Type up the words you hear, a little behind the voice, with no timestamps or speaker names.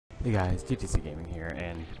Hey guys, GTC Gaming here,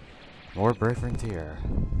 and more Brave Frontier.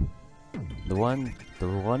 The one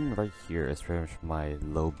right here is pretty much my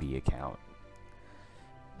low B account.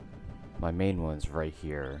 My main one's right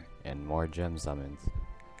here, and more gem summons.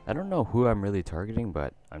 I don't know who I'm really targeting,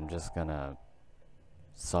 but I'm just gonna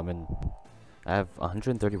summon. I have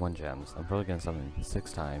 131 gems. I'm probably gonna summon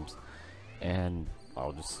 6 times, and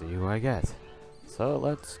I'll just see who I get. So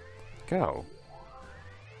let's go.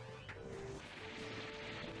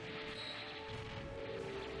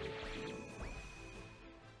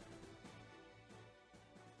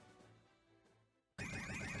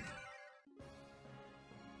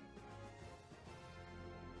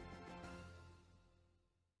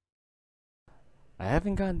 I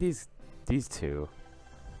haven't gotten these two.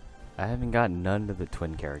 I haven't gotten none of the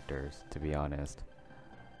twin characters, to be honest.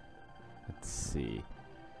 Let's see.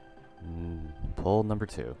 Pull number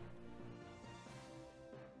 2.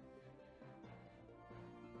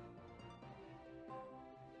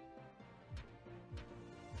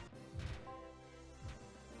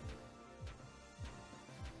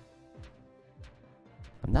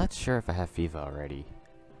 I'm not sure if I have FIFA already.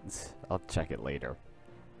 I'll check it later.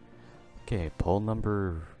 Okay, poll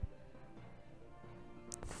number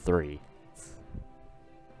 3.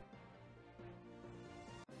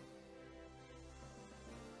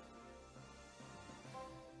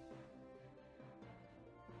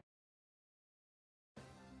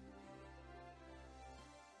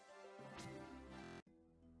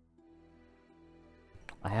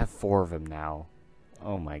 I have 4 of them now.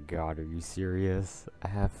 Oh my god, are you serious? I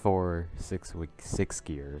have 6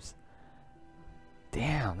 gears.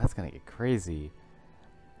 Damn, that's gonna get crazy.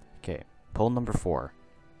 Okay, poll number 4.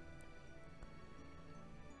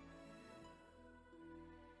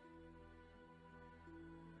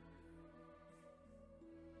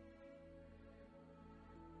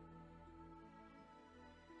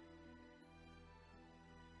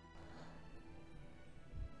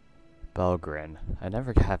 Belgrin. I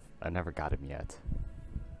never got him yet.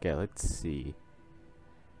 Okay, let's see.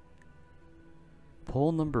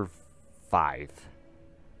 Poll number 5.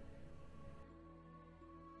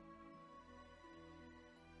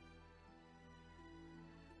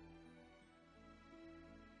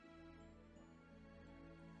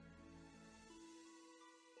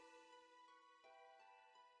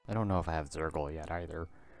 I don't know if I have Zergle yet either.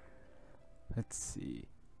 Let's see.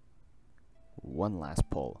 One last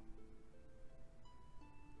pull.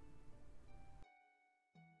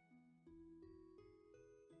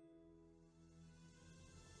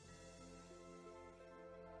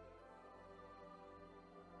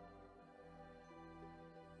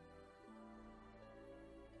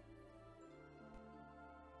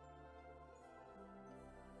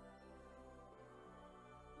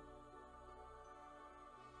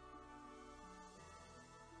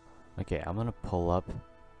 Okay, I'm gonna pull up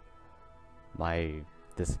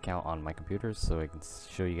this account on my computer so I can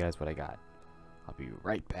show you guys what I got. I'll be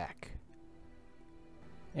right back.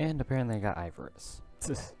 And apparently I got Ivorus.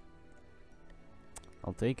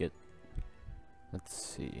 I'll take it. Let's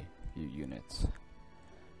see. View units.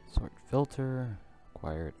 Sort filter.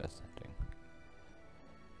 Acquired ascending.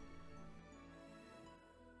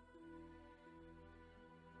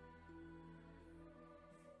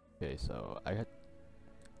 Okay, so I got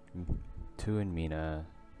 2 in Mina,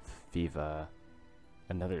 Viva,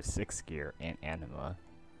 another 6 gear, and Anima,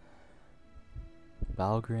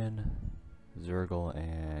 Valgrin, Zergle,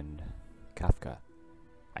 and Kafka.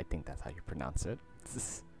 I think that's how you pronounce it.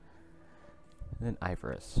 And then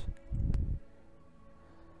Ivorus.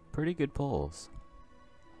 Pretty good pulls.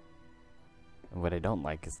 And what I don't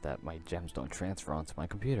like is that my gems don't transfer onto my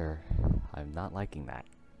computer. I'm not liking that.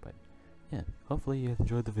 But yeah, hopefully you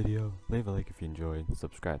enjoyed the video. Leave a like if you enjoyed.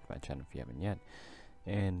 Subscribe to my channel if you haven't yet.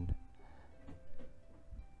 And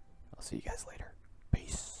I'll see you guys later.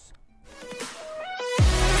 Peace.